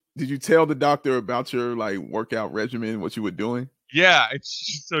Did you tell the doctor about your like workout regimen, what you were doing? Yeah,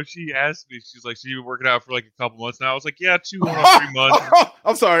 so she asked me. She's like, "So you've been working out for like a couple months now?" I was like, "Yeah, two going on 3 months."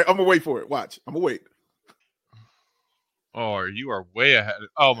 I'm sorry. I'm gonna wait for it. Watch. I'm gonna wait. Oh, you are way ahead.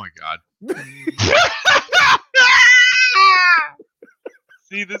 Oh my god.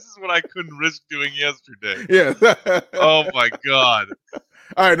 See, this is what I couldn't risk doing yesterday. Yeah. Oh my god.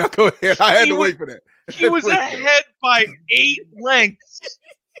 All right, now go ahead. I had He to was wait for that. he was ahead by 8 lengths.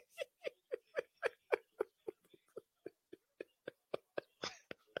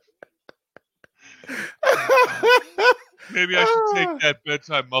 Maybe I should take that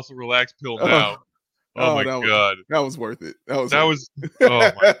bedtime muscle relax pill now. Oh my god. that was worth it. That was That worth was it. oh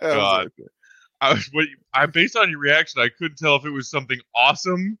my That was god. worth it. I based on your reaction, I couldn't tell if it was something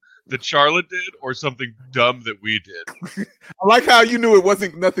awesome that Charlotte did or something dumb that we did. I like how you knew it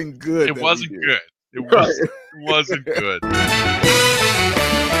wasn't nothing good. It that we wasn't did. good. It wasn't good.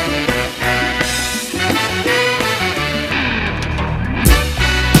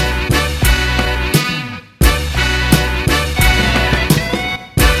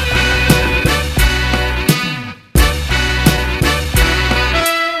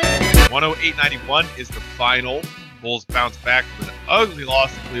 .10891 is the final. Bulls bounce back from an ugly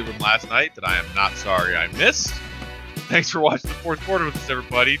loss to Cleveland last night that I am not sorry I missed. Thanks for watching the fourth quarter with us,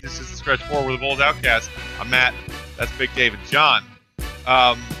 everybody. This is the Stretch 4 with the Bulls Outcast. I'm Matt. That's Big Dave and John.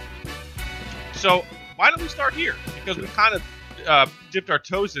 So why don't we start here? Because we kind of dipped our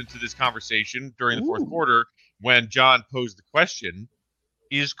toes into this conversation during the fourth quarter when John posed the question,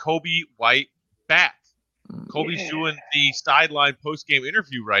 is Coby White back? Coby's doing the sideline post-game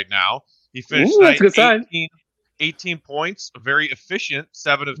interview right now. He finished tonight 18 points, very efficient,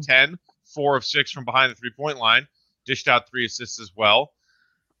 7 of 10, 4 of 6 from behind the three-point line, dished out 3 assists as well.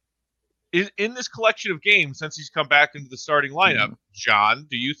 In this collection of games, since he's come back into the starting lineup, John,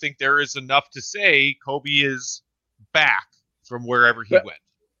 do you think there is enough to say Coby is back from wherever he went?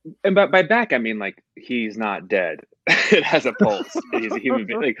 And by back, I mean, like, he's not dead. It has a pulse. He's a human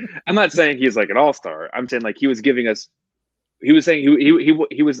being. Like, I'm not saying he's like an all-star. I'm saying like he was giving us. He was saying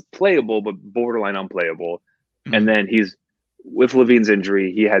he was playable, but borderline unplayable. Mm-hmm. And then he's with Levine's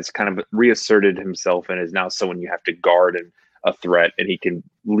injury, he has kind of reasserted himself and is now someone you have to guard and a threat, and he can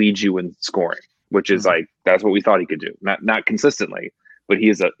lead you in scoring, which is like that's what we thought he could do. Not consistently, but he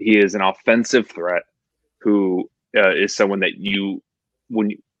is an offensive threat who is someone that you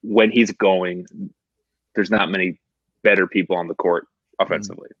when he's going, there's not many better people on the court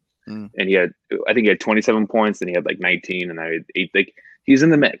offensively. And I think he had 27 points and he had like 19 and I had 8. Like, he's in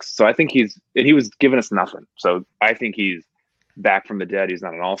the mix. So I think he was giving us nothing. So I think he's back from the dead. He's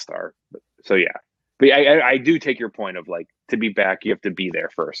not an all-star. So yeah. But I do take your point of like, to be back, you have to be there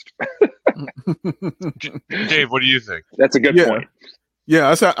first. Dave, what do you think? That's a good point.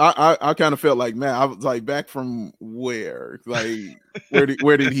 Yeah, I kind of felt like, man, I was like, back from where? Like,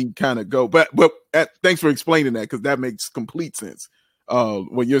 where did he kind of go? But thanks for explaining that, because that makes complete sense,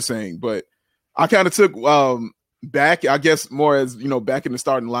 what you're saying. But I kind of took back, I guess, more as, back in the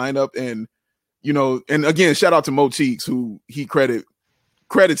starting lineup. And, and again, shout out to Mo Cheeks, who he credited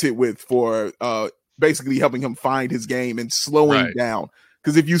with for basically helping him find his game and slowing down.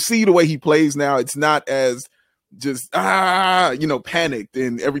 Because if you see the way he plays now, it's not as just panicked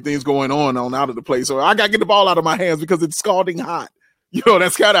and everything's going on out of the place. So I gotta get the ball out of my hands because it's scalding hot.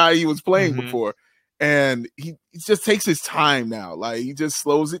 That's kind of how he was playing before. And he just takes his time now. Like, he just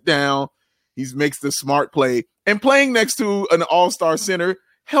slows it down. He makes the smart play. And playing next to an all-star center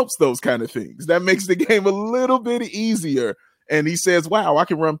helps those kind of things. That makes the game a little bit easier. And he says, wow, I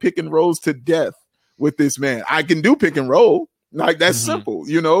can run pick and rolls to death with this man. I can do pick and roll. Like, that's simple.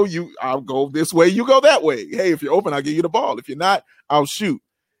 I'll go this way, you go that way. Hey, if you're open, I'll give you the ball. If you're not, I'll shoot.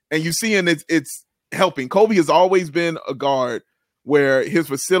 And you see, and it's helping. Coby has always been a guard where his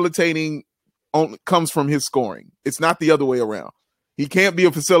facilitating comes from his scoring. It's not the other way around. He can't be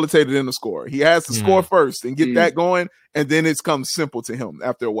a facilitator and a scorer. He has to score first and get that going, and then it comes simple to him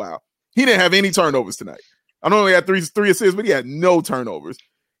after a while. He didn't have any turnovers tonight. I know he had three assists, but he had no turnovers.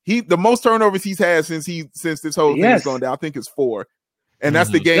 The most turnovers he's had since this whole thing has gone down, I think, is 4. And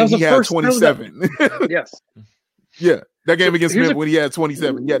that's the game he had 27. Yes. Yeah. That game against Smith when he had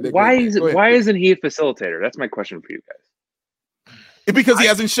 27. Yeah. Why isn't he a facilitator? That's my question for you guys. Because he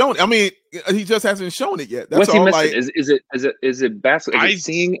hasn't shown it. I mean, he just hasn't shown it yet. That's what's all. He missing? Is it basketball? I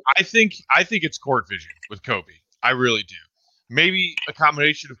think it's court vision with Coby. I really do. Maybe a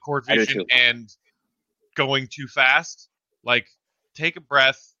combination of court vision and going too fast. Like, take a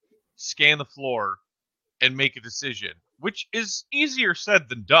breath, scan the floor, and make a decision, which is easier said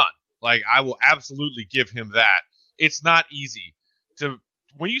than done. Like, I will absolutely give him that. It's not easy to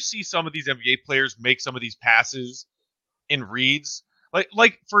when you see some of these NBA players make some of these passes in reads,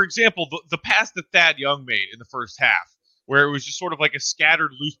 like for example, the pass that Thad Young made in the first half, where it was just sort of like a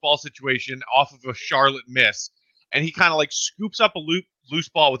scattered loose ball situation off of a Charlotte miss, and he kind of like scoops up a loose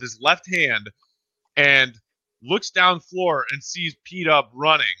ball with his left hand and looks down floor and sees Pete up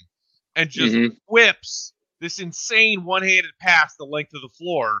running and just whips this insane one-handed pass the length of the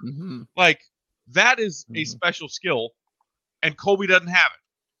floor. Like, that is a special skill, and Kobe doesn't have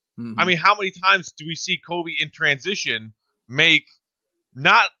it. I mean, how many times do we see Kobe in transition make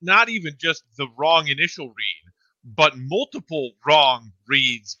not even just the wrong initial read, but multiple wrong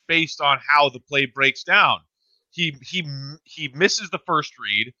reads based on how the play breaks down? He misses the first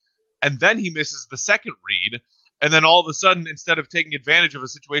read, and then he misses the second read, and then all of a sudden, instead of taking advantage of a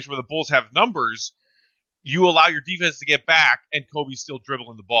situation where the Bulls have numbers, you allow your defense to get back, and Kobe's still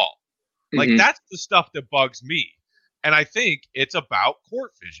dribbling the ball. Like, that's the stuff that bugs me. And I think it's about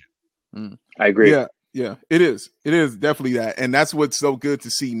court vision. I agree. Yeah, it is. It is definitely that. And that's what's so good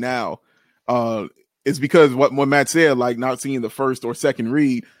to see now. It's because what Matt said, like not seeing the first or second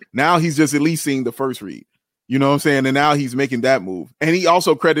read, now he's just at least seeing the first read. You know what I'm saying? And now he's making that move. And he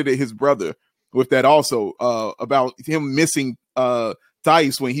also credited his brother with that also, about him missing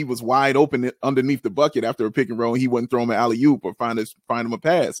Theis when he was wide open underneath the bucket after a pick and roll, and he wouldn't throw him an alley-oop or find him a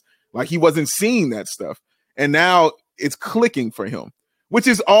pass. Like, he wasn't seeing that stuff. And now it's clicking for him, which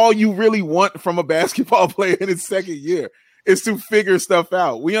is all you really want from a basketball player in his second year, is to figure stuff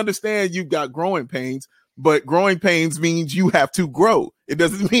out. We understand you've got growing pains, but growing pains means you have to grow. It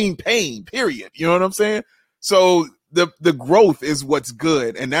doesn't mean pain, period. You know what I'm saying? So the growth is what's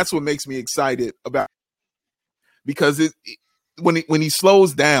good, and that's what makes me excited about, because when he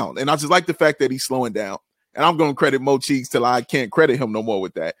slows down, and I just like the fact that he's slowing down. And I'm going to credit Mo Cheeks till I can't credit him no more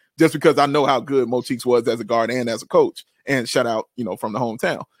with that, just because I know how good Mo Cheeks was as a guard and as a coach. And shout out, from the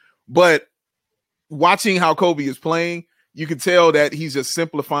hometown. But watching how Kobe is playing, you can tell that he's just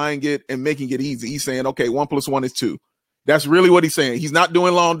simplifying it and making it easy. He's saying, okay, 1 + 1 is 2. That's really what he's saying. He's not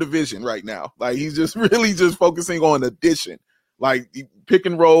doing long division right now. Like, he's just really just focusing on addition. Like, pick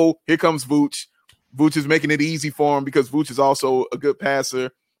and roll. Here comes Vooch. Vooch is making it easy for him because Vooch is also a good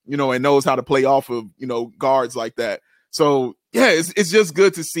passer, and knows how to play off of, guards like that. So, yeah, it's just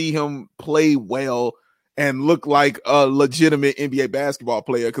good to see him play well and look like a legitimate NBA basketball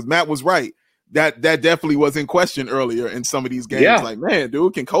player, because Matt was right. That definitely was in question earlier in some of these games. Yeah. Like, man,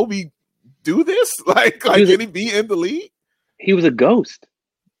 dude, can Kobe do this? Like can he be in the league? He was a ghost.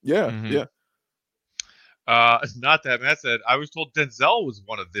 Yeah, yeah. Not that Matt said. I was told Denzel was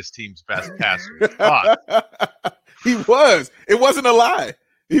one of this team's best passers. He was. It wasn't a lie.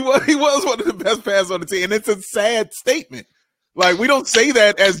 He was one of the best passers on the team, and it's a sad statement. Like, we don't say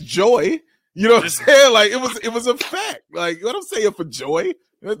that as joy. You know what I'm saying? Like, it was a fact. Like, what I'm saying for joy,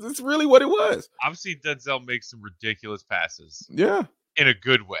 it's really what it was. I've seen Denzel make some ridiculous passes. Yeah, in a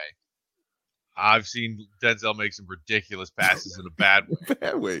good way. I've seen Denzel make some ridiculous passes in a bad way.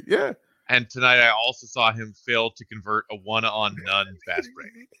 Bad way, yeah. And tonight I also saw him fail to convert a 1-on-none fast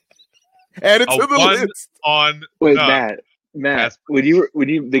break. Add it to the list. Wait, Matt, when you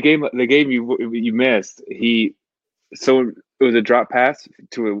the game you missed, it was a drop pass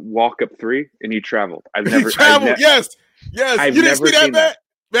to a walk up three, and he traveled. Yes. You didn't see that,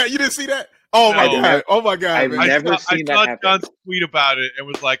 Matt? You didn't see that? Oh my god! Oh my god! I've never seen that happen. I saw John's tweet about it and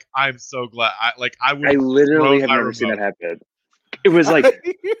was like, "I'm so glad." I literally have never seen that happen. It was like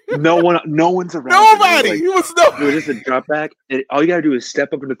no one's around. Nobody. It was It was just a drop back, and all you gotta do is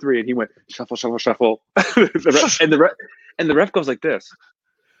step up into three, and he went shuffle, shuffle, shuffle, and the ref goes like this.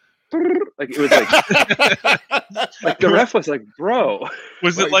 Like, it was like the ref was like, "Bro."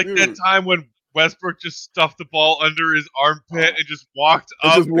 Was it like that time when Westbrook just stuffed the ball under his armpit and just walked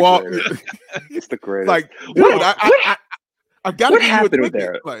up? It's the greatest. Like, dude, I've got to. What happened with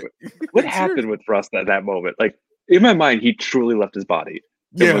there? Like, what happened with Russ at that moment? Like, in my mind, he truly left his body.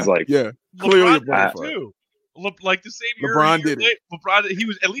 It was like, clearly LeBron too. Like the same year, LeBron did it. LeBron, he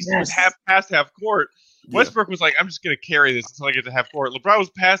was he was past half court. Westbrook was like, I'm just going to carry this until I get to half court. LeBron was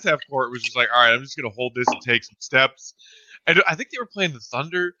past half court, was just like, all right, I'm just going to hold this and take some steps. And I think they were playing the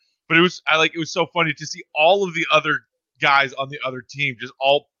Thunder, but it was so funny to see all of the other guys on the other team just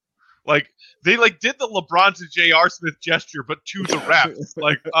all they did the LeBron to J.R. Smith gesture, but to the refs.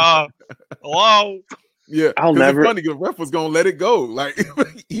 Like, hello. Yeah, I'll never. It's funny, the ref was gonna let it go. Like,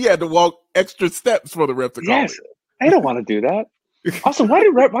 he had to walk extra steps for the ref to call it. I don't want to do that. Also, why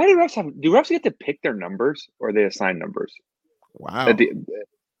do refs get to pick their numbers, or they assign numbers? Wow.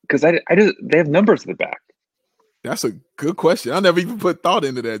 Because they have numbers at the back. That's a good question. I never even put thought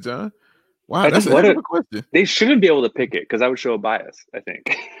into that, John. Wow, that's a heck of a question. They shouldn't be able to pick it because I would show a bias, I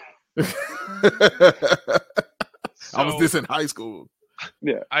think. I was this in high school.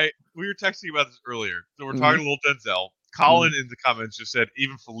 Yeah. We were texting about this earlier. So we're talking a little Denzel. Colin in the comments just said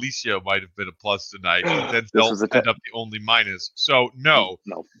even Felicio might have been a plus tonight. Denzel ended up the only minus. So no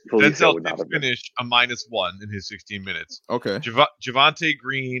Denzel did finish a -1 in his 16 minutes. Okay. Javonte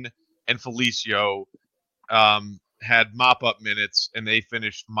Green and Felicio had mop-up minutes, and they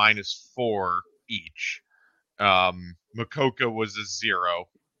finished -4 each. Makoka was a 0.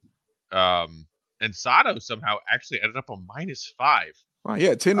 And Sato somehow actually ended up a -5. Wow,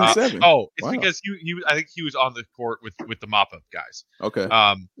 yeah, 10 and 7. It's because I think he was on the court with the mop-up guys. Okay.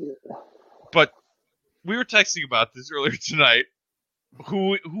 But we were texting about this earlier tonight.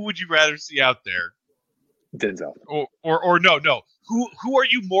 Who would you rather see out there? Denzel. Or no. Who are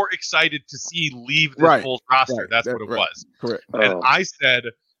you more excited to see leave this Bulls roster? Right. That's what it was. Correct. And I said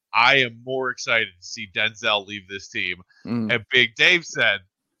I am more excited to see Denzel leave this team. And Big Dave said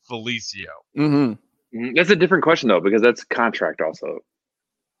Felicio. That's a different question though, because that's contract also.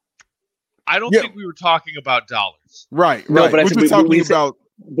 I don't think we were talking about dollars. Right. No, but we're talking about.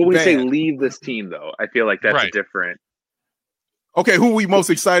 But when we say leave this team, though, I feel like that's a different. Okay, who are we most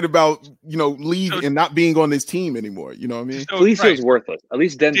excited about? Leave and not being on this team anymore. You know what I mean? Felicio's worthless. At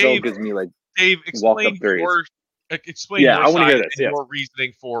least Denzel gives me Dave, explain your I want to hear this. Your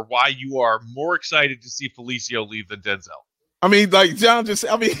reasoning for why you are more excited to see Felicio leave than Denzel. I mean, like John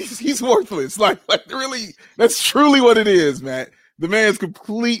he's worthless. Like really, that's truly what it is, man. The man's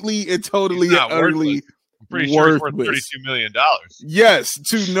completely and totally and utterly I'm pretty sure he's worth $32 million. Yes,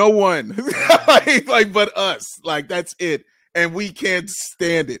 to no one. like but us. Like that's it. And we can't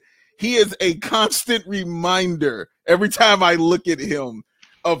stand it. He is a constant reminder every time I look at him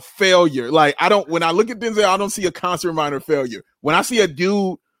of failure. Like when I look at Denzel, I don't see a constant reminder of failure. When I see a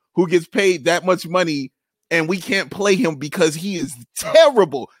dude who gets paid that much money and we can't play him because he is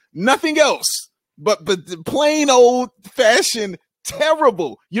terrible, nothing else but the plain old fashioned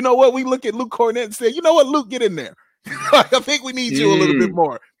terrible. You know what? We look at Luke Cornett and say, you know what, Luke, get in there. I think we need you a little bit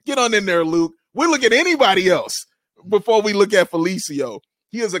more. Get on in there, Luke. We look at anybody else before we look at Felicio.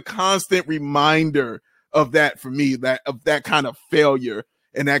 He is a constant reminder of that for me, of that kind of failure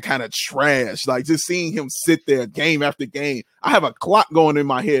and that kind of trash. Like just seeing him sit there game after game. I have a clock going in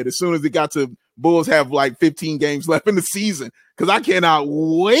my head as soon as it got to Bulls have like 15 games left in the season because I cannot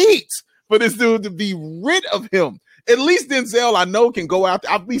wait for this dude to be rid of him. At least Denzel, I know, can go out.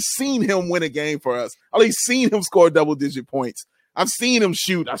 I've at least seen him win a game for us. I've at least seen him score double-digit points. I've seen him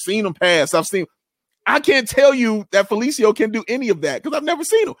shoot. I've seen him pass. I can't tell you that Felicio can do any of that because I've never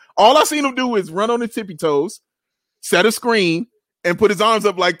seen him. All I've seen him do is run on his tippy toes, set a screen, and put his arms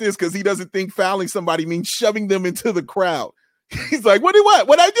up like this because he doesn't think fouling somebody means shoving them into the crowd. He's like, what?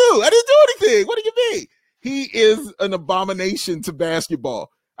 What'd I do? I didn't do anything. What do you mean? He is an abomination to basketball.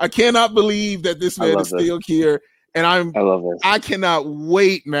 I cannot believe that this man is still here. And I love this. I cannot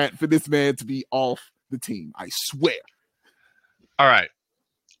wait, Matt, for this man to be off the team. I swear. All right.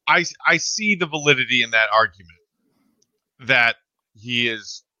 I see the validity in that argument that he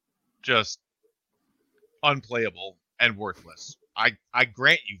is just unplayable and worthless. I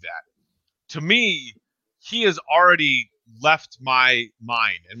grant you that. To me, he has already left my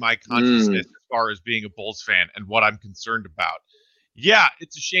mind and my consciousness as far as being a Bulls fan and what I'm concerned about. Yeah,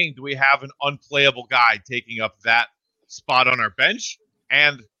 it's a shame that we have an unplayable guy taking up that spot on our bench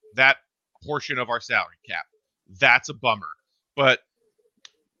and that portion of our salary cap. That's a bummer. But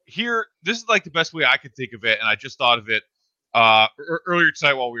here, this is like the best way I could think of it, and I just thought of it earlier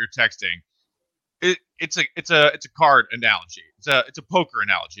tonight while we were texting. It's a card analogy. It's a poker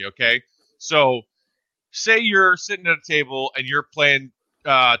analogy. Okay, so say you're sitting at a table and you're playing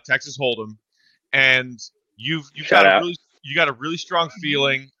Texas Hold'em, and you've got a really strong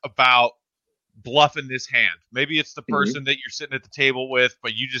feeling about bluffing this hand. Maybe it's the person that you're sitting at the table with,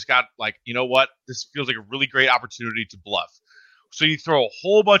 but you just got like, you know what? This feels like a really great opportunity to bluff. So you throw a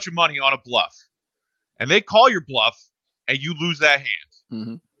whole bunch of money on a bluff, and they call your bluff, and you lose that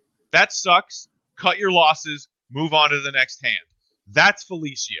hand. That sucks. Cut your losses. Move on to the next hand. That's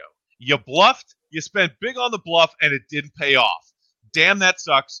Felicio. You bluffed. You spent big on the bluff, and it didn't pay off. Damn, that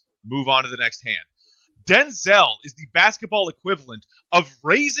sucks. Move on to the next hand. Denzel is the basketball equivalent of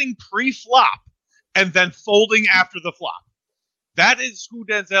raising pre-flop and then folding after the flop. That is who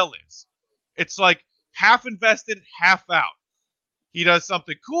Denzel is. It's like half invested, half out. He does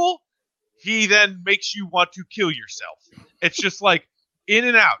something cool. He then makes you want to kill yourself. It's just like in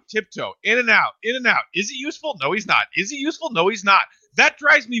and out, tiptoe, in and out, in and out. Is he useful? No, he's not. Is he useful? No, he's not. That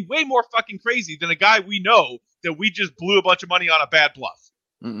drives me way more fucking crazy than a guy we know that we just blew a bunch of money on a bad bluff.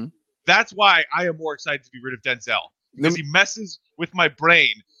 That's why I am more excited to be rid of Denzel, because he messes with my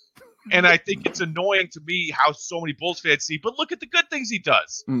brain. And I think it's annoying to me how so many Bulls fans see, but look at the good things he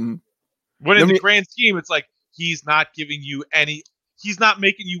does. Mm-hmm. When in the grand scheme, it's like he's not giving you he's not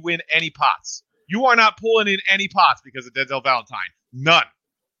making you win any pots. You are not pulling in any pots because of Denzel Valentine. None.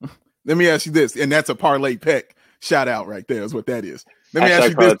 Let me ask you this, and that's a parlay pick. Shout out right there is what that is. Let me ask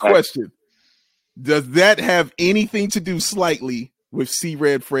you this question. Does that have anything to do slightly with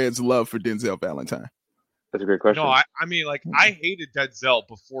C-Red Fred's love for Denzel Valentine? That's a great question. No, I mean, like, I hated Denzel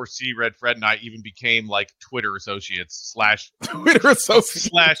before C-Red Fred and I even became like Twitter associates / Twitter associates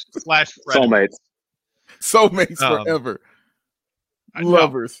 / soulmates forever.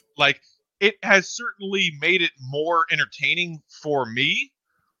 Lovers. No, like, it has certainly made it more entertaining for me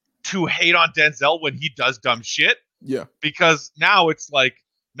to hate on Denzel when he does dumb shit. Yeah. Because now it's like,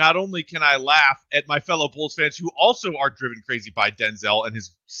 not only can I laugh at my fellow Bulls fans who also are driven crazy by Denzel and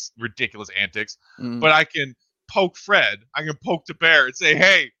his ridiculous antics, but I can poke Fred. I can poke the bear and say,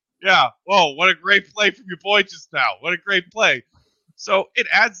 hey, yeah, whoa, what a great play from your boy just now. What a great play. So it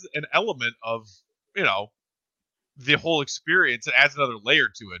adds an element of, you know, the whole experience. It adds another layer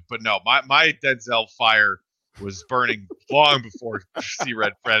to it. But no, my Denzel fire was burning long before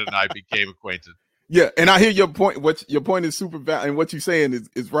C-Red Fred and I became acquainted. Yeah, and I hear your point. What your point is super valid, and what you're saying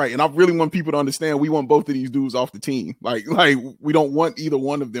is right. And I really want people to understand we want both of these dudes off the team. Like we don't want either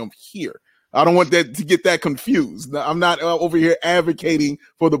one of them here. I don't want that to get that confused. I'm not over here advocating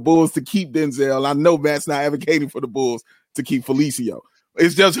for the Bulls to keep Denzel. I know Matt's not advocating for the Bulls to keep Felicio.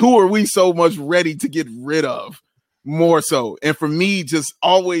 It's just who are we so much ready to get rid of more so. And for me, just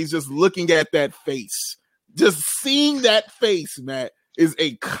always just looking at that face, just seeing that face, Matt, is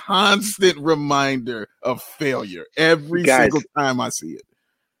a constant reminder of failure every single time I see it.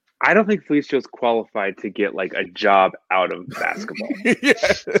 I don't think Felicio's qualified to get like a job out of basketball.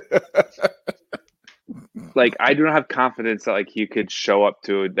 Like, I do not have confidence that like he could show up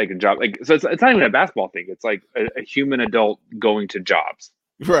to like a job. Like, so it's not even a basketball thing. It's like a human adult going to jobs.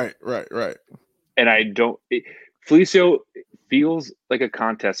 Right. And I don't. Felicio feels like a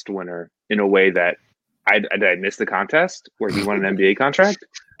contest winner in a way that did I miss the contest where he won an NBA contract?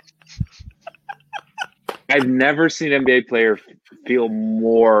 I've never seen an NBA player feel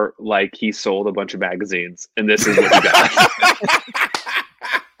more like he sold a bunch of magazines, and this is what he got.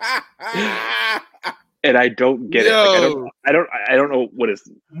 And I don't get it. Like, I don't know what is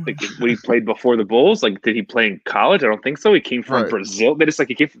like when he played before the Bulls. Like, did he play in college? I don't think so. He came from Brazil. But it's like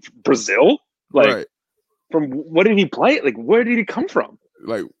he came from Brazil. Like, from what did he play? Like, where did he come from?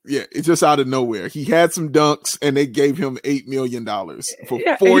 Like, yeah, it's just out of nowhere. He had some dunks, and they gave him $8 million for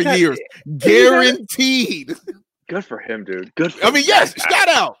 4 years, guaranteed. Good for him, dude. Good. Shout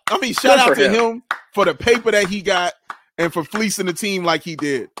out. Shout out to him for the paper that he got and for fleecing the team like he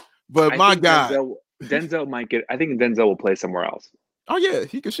did. But my God, Denzel might get. I think Denzel will play somewhere else. Oh yeah,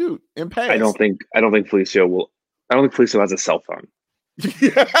 he can shoot and pass. I don't think Felicio will. I don't think Felicio has a cell phone.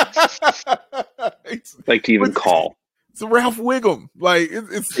 Like to even call. It's Ralph Wiggum. Like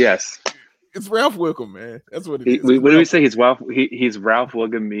it's it's Ralph Wiggum, man. That's what it is. What do we say? He's Ralph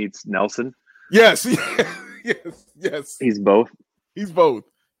Wiggum meets Nelson. Yes, yes. He's both. He's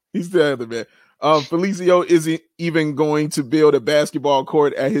the other man. Felicio isn't even going to build a basketball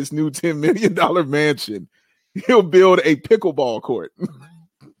court at his new $10 million mansion. He'll build a pickleball court.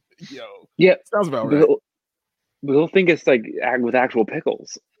 Yo, yeah, sounds about right. But he'll think it's like with actual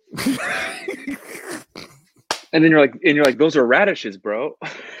pickles. And then you're like, those are radishes, bro.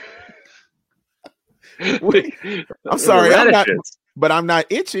 Wait, I'm sorry, I'm not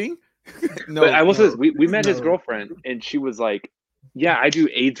itching. No, but I will say this: we met his girlfriend, and she was like, "Yeah, I do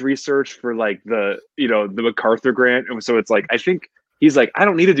AIDS research for like the MacArthur grant," and so it's like I think he's like, "I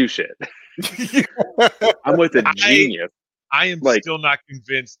don't need to do shit. I'm with a genius." I am still not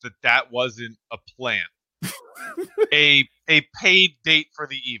convinced that wasn't a plan, a paid date for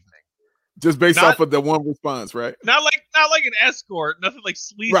the evening. Just based off of the one response, right? Not like an escort, nothing like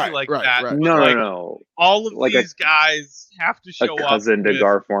sleazy that. Right. No. All of like these guys have to show up. A cousin to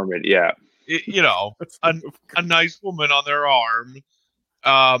Gar Forman, yeah. A nice woman on their arm.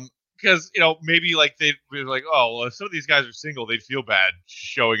 Because maybe like they'd be like, oh, well, if some of these guys are single, they'd feel bad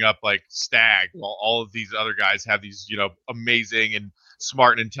showing up like stag while all of these other guys have these, amazing and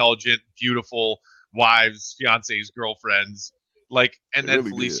smart and intelligent, beautiful wives, fiancés, girlfriends. Like, and then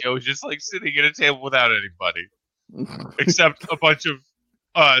really Felicio was just like sitting at a table without anybody, except a bunch of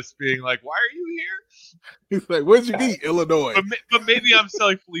us being like, "Why are you here?" He's like, "Where'd you meet Illinois?" But maybe I'm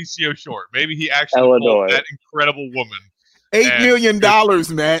selling Felicio short. Maybe he actually pulled that incredible woman. $8 million,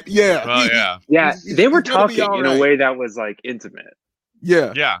 Matt. Yeah. Yeah. They were talking in a way that was like intimate.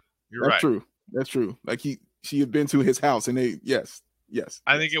 Yeah. You're right. True. That's true. Like she had been to his house, and yes.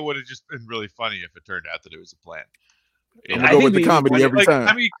 I think it would have just been really funny if it turned out that it was a plan. I'm gonna go with the comedy every time.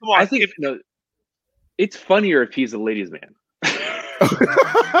 I mean, come on. I think it's funnier if he's a ladies' man.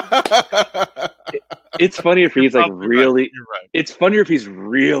 It's funnier if he's like really. You're right. It's funnier if he's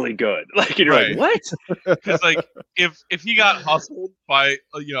really good. Like you're like, what? Because like if he got hustled by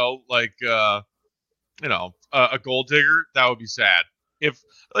a gold digger, that would be sad. If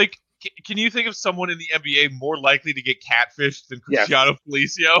like, can you think of someone in the NBA more likely to get catfished than Cristiano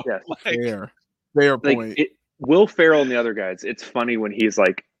Felicio? Yes. Fair point. Will Ferrell and the other guys. It's funny when he's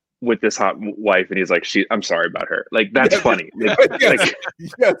like with this hot wife and he's like, I'm sorry about her. Like that's funny. Yes.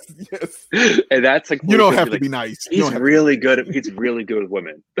 And that's like you don't have to be nice. He's really good with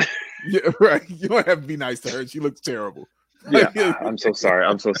women. Yeah, right. You don't have to be nice to her. She looks terrible. Yeah. I'm so sorry.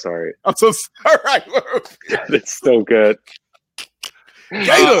 I'm so sorry. It's so good.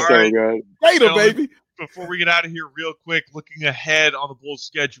 Gator, so good. Gator, baby. Before we get out of here real quick, looking ahead on the Bulls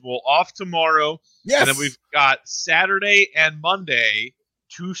schedule, off tomorrow. Yes. And then we've got Saturday and Monday,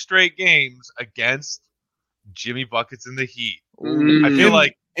 2 straight games against Jimmy Buckets and the Heat. I feel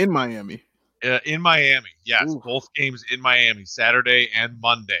like in Miami. Yes. Ooh. Both games in Miami, Saturday and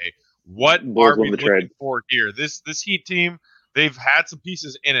Monday. What Bulls are we looking for here? This Heat team, they've had some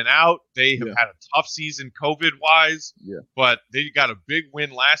pieces in and out. They have had a tough season COVID-wise, but they got a big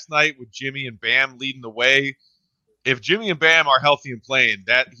win last night with Jimmy and Bam leading the way. If Jimmy and Bam are healthy and playing,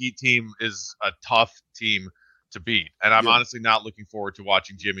 that Heat team is a tough team to beat. And I'm honestly not looking forward to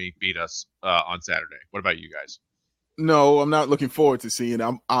watching Jimmy beat us on Saturday. What about you guys? No, I'm not looking forward to seeing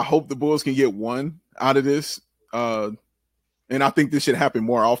it. I hope the Bulls can get one out of this. And I think this should happen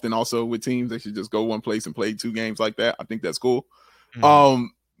more often also with teams. They should just go one place and play 2 games like that. I think that's cool. Mm-hmm.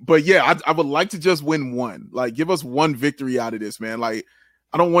 But yeah, I would like to just win one. Like, give us one victory out of this, man. Like,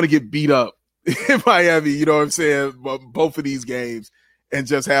 I don't want to get beat up in Miami, you know what I'm saying? Both of these games and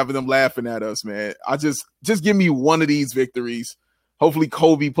just having them laughing at us, man. I just give me one of these victories. Hopefully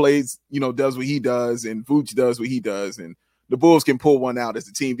Kobe plays, does what he does, and Vooch does what he does, and the Bulls can pull one out as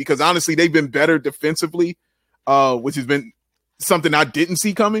a team. Because honestly, they've been better defensively, which has been something I didn't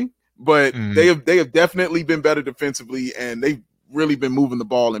see coming. But they have definitely been better defensively, and they've really been moving the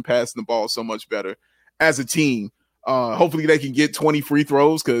ball and passing the ball so much better as a team. Hopefully they can get 20 free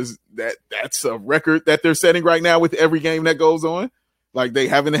throws, because that's a record that they're setting right now with every game that goes on. Like, they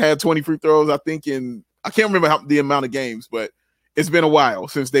haven't had 20 free throws, I think, I can't remember the amount of games, but it's been a while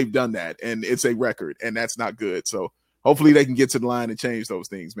since they've done that, and it's a record, and that's not good. So hopefully they can get to the line and change those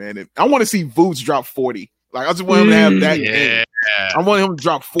things, man. And I want to see Vooch drop 40. Like, I just want him to have that game. I want him to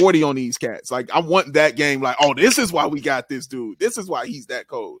drop 40 on these cats. Like, I want that game. Like, oh, this is why we got this dude. This is why he's that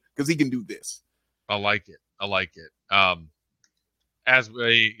cold, because he can do this. I like it. As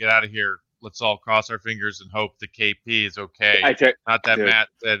we get out of here, let's all cross our fingers and hope the KP is okay. Not that Matt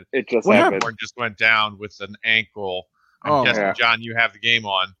said it just happened. Just went down with an ankle. I'm guessing, John, you have the game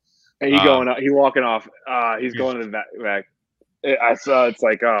on. And he's walking off. He's going to the back. I saw. It's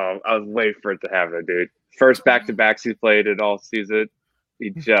like, I was waiting for it to happen, dude. First back-to-backs he's played it all season.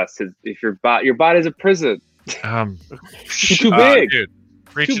 If your body's a prison. You're too big, dude.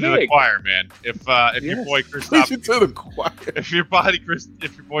 Preaching to the choir, man. If your boy Kristaps, if your boy Kristaps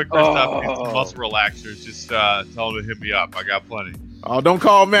needs some muscle relaxers, just tell him to hit me up. I got plenty. Oh, don't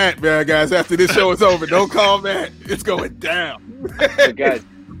call Matt, man, guys. After this show is over, don't call Matt. It's going down. Hey, guys,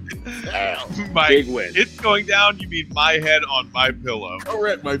 big win. It's going down. You mean my head on my pillow?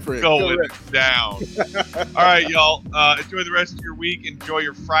 Correct, my friend. Going down. All right, y'all. Enjoy the rest of your week. Enjoy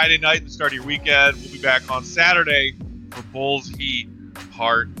your Friday night and the start of your weekend. We'll be back on Saturday for Bulls Heat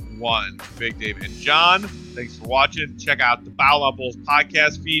Part 1. Big Dave and John, thanks for watching. Check out the Foul on Bulls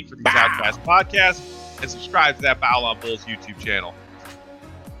podcast feed for these Outcast podcasts, and subscribe to that Foul on Bulls YouTube channel.